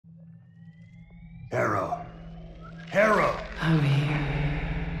Hare. Hare! I'm here.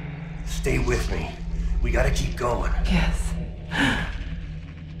 Stay with me. We gotta keep going. Yes.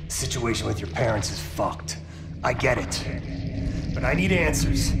 The situation with your parents is fucked. I get it. But I need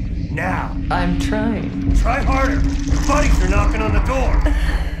answers. Now. I'm trying. Try harder. Your buddies are knocking on the door.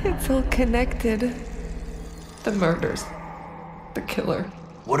 It's all connected. The murders. The killer.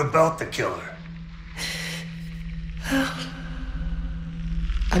 What about the killer?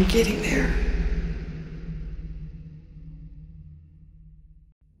 I'm getting there.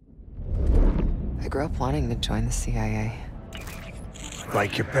 I grew up wanting to join the CIA.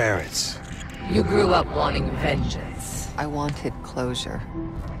 Like your parents. You grew up wanting vengeance. I wanted closure.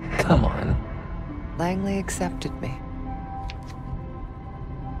 Come on. Langley accepted me.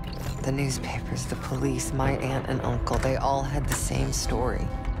 The newspapers, the police, my aunt and uncle, they all had the same story.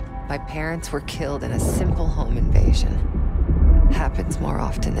 My parents were killed in a simple home invasion. Happens more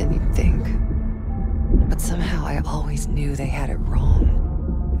often than you'd think. But somehow I always knew they had it wrong.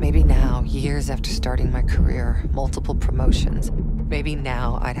 Maybe now, years after starting my career, multiple promotions, maybe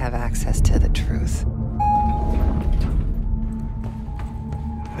now I'd have access to the truth.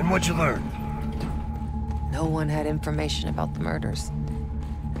 And what'd you learn? No one had information about the murders.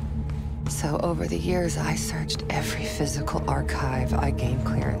 So over the years, I searched every physical archive I gained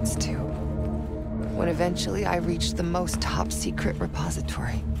clearance to. When eventually I reached the most top-secret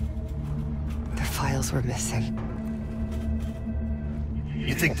repository, their files were missing.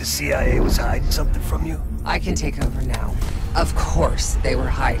 You think the CIA was hiding something from you? I can take over now. Of course they were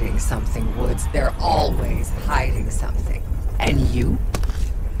hiding something, Woods. They're always hiding something. And you?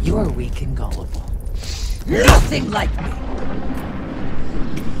 You are weak and gullible. Nothing like me!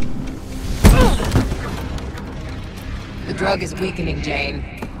 The drug is weakening,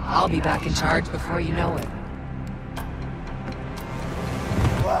 Jane. I'll be back in charge before you know it.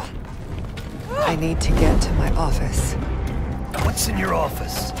 I need to get to my office. What's in your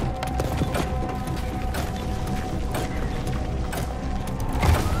office?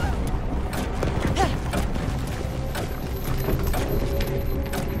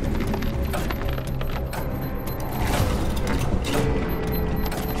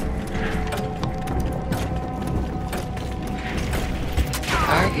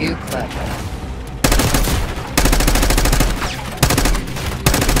 Aren't you clever?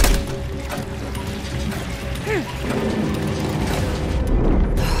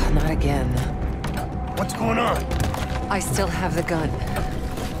 Not again. What's going on? I still have the gun.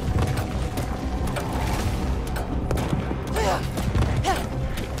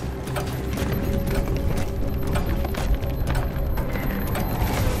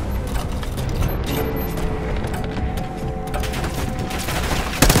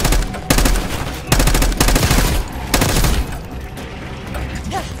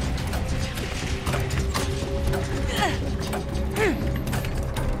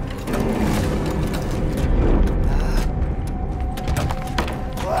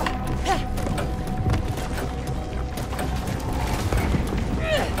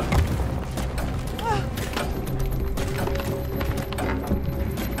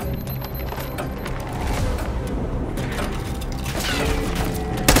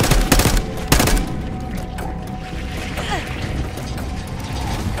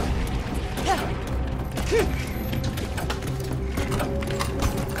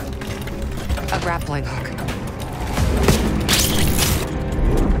 Grappling hook.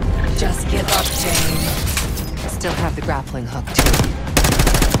 Just give up, Jane. Still have the grappling hook, too.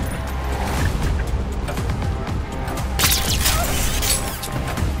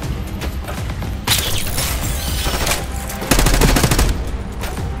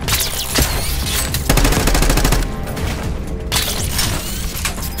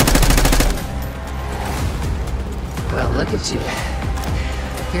 Well, look at you.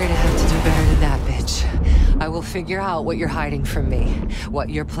 You're gonna have to do better than that, bitch. I will figure out what you're hiding from me, what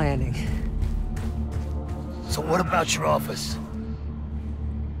you're planning. So what about your office?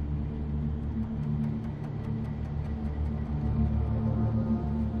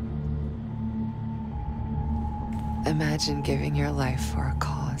 Imagine giving your life for a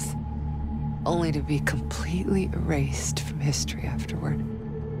cause, only to be completely erased from history afterward.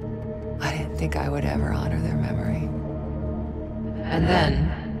 I didn't think I would ever honor their memory. And then,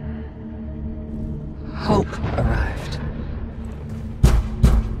 hope arrived.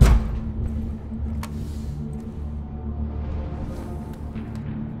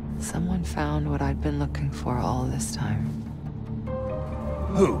 Someone found what I'd been looking for all this time.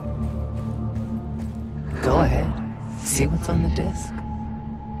 Who? Go ahead. See what's on the disc.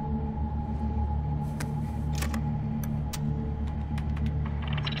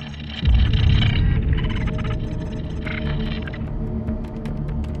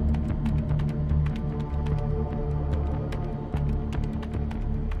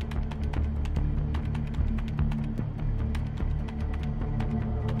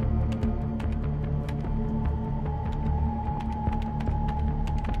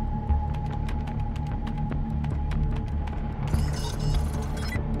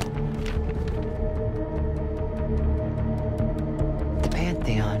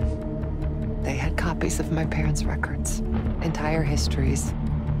 Pantheon. They had copies of my parents' records, entire histories,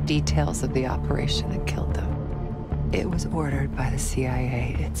 details of the operation that killed them. It was ordered by the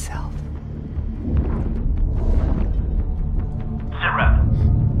CIA itself. Sit rep.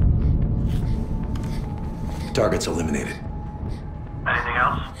 Target's eliminated. Anything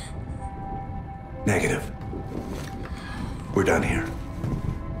else? Negative. We're done here.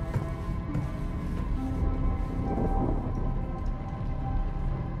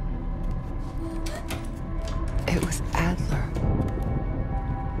 It was Adler.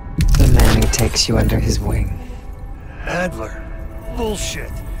 The man who takes you under his wing. Adler?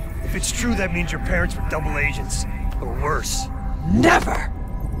 Bullshit. If it's true, that means your parents were double agents. Or worse. Never!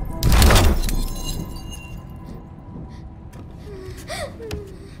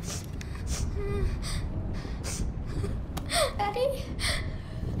 Daddy?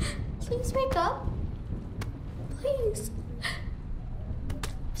 Please wake up. Please.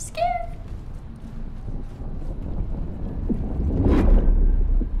 I'm scared.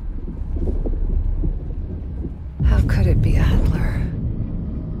 How could it be Adler?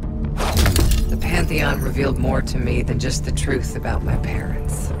 The Pantheon revealed more to me than just the truth about my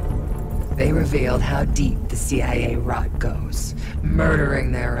parents. They revealed how deep the CIA rot goes,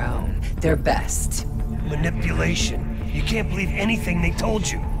 murdering their own, their best. Manipulation. You can't believe anything they told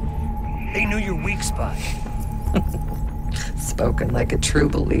you. They knew your weak spot. Spoken like a true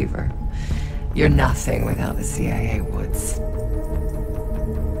believer. You're nothing without the CIA Woods.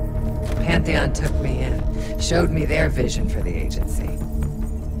 Pantheon took me in, showed me their vision for the agency.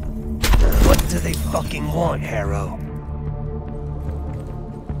 What do they fucking want, Harrow?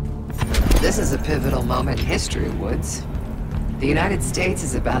 This is a pivotal moment in history, Woods. The United States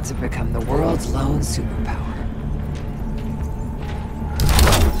is about to become the world's lone superpower.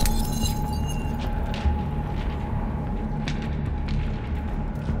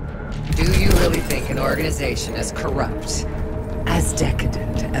 Do you really think an organization as corrupt, as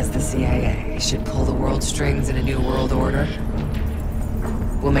decadent as the CIA should pull the world strings in a new world order?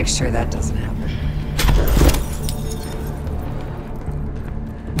 We'll make sure that doesn't happen.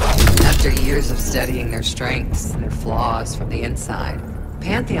 After years of studying their strengths and their flaws from the inside,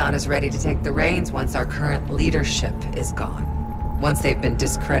 Pantheon is ready to take the reins once our current leadership is gone. Once they've been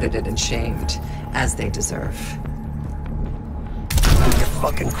discredited and shamed, as they deserve. You're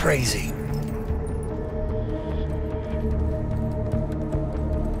fucking crazy.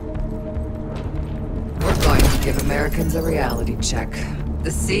 We're going to give Americans a reality check. The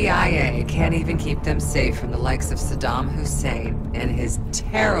CIA can't even keep them safe from the likes of Saddam Hussein and his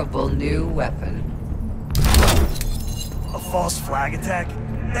terrible new weapon. A false flag attack?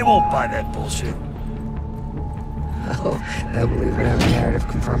 They won't buy that bullshit. Oh, they'll believe whatever narrative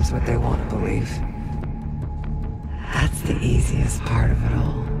confirms what they want to believe. That's the easiest part of it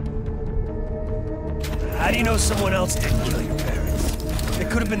all. How do you know someone else didn't kill your parents?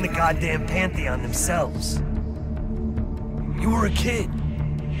 It could have been the goddamn Pantheon themselves. You were a kid.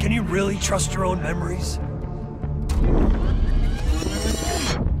 Can you really trust your own memories?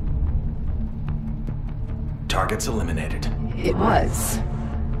 Target's eliminated. It was.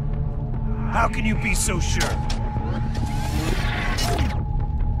 How can you be so sure?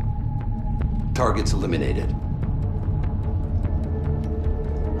 Target's eliminated.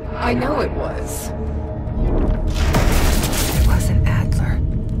 I know it was. It wasn't Adler.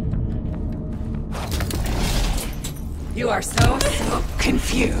 You are so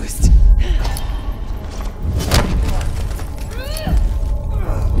confused.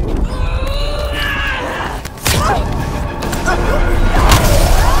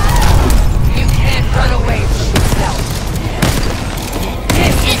 You can't run away from yourself.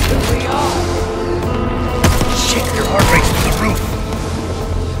 This is who we are. Shit, your heart rate's through the roof.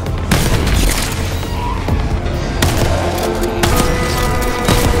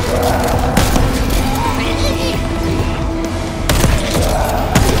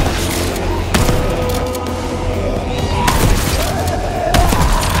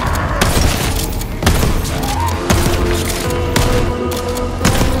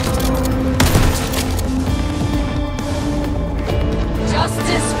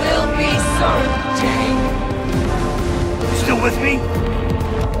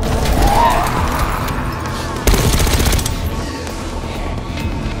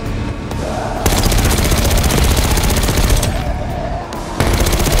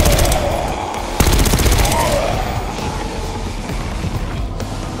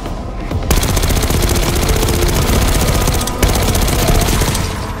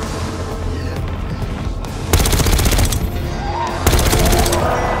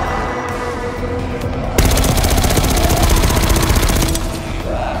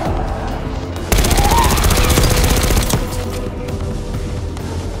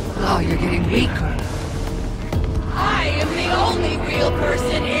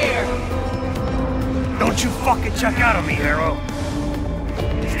 Check out on me, Hero.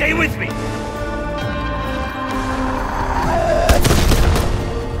 Stay with me.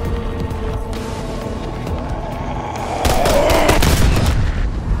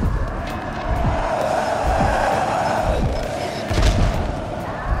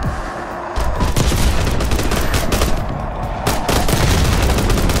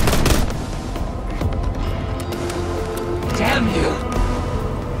 Damn you!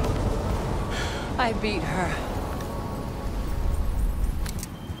 I beat her.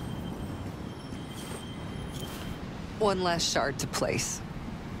 One last shard to place.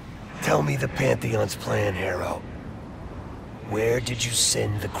 Tell me the Pantheon's plan, Hero. Where did you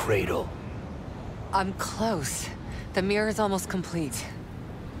send the cradle? I'm close. The mirror's almost complete.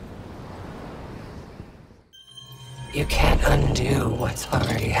 You can't undo what's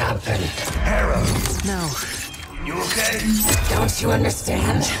already happened. Hero, No. you okay? Don't you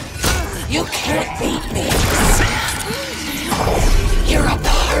understand? You can't beat me. You're a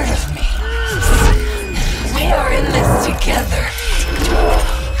part of me. We are in this together.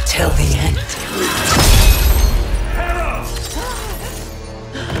 Till the end. Hero!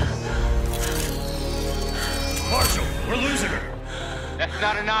 Marshall, we're losing her. That's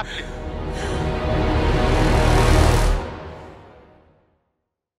not an option.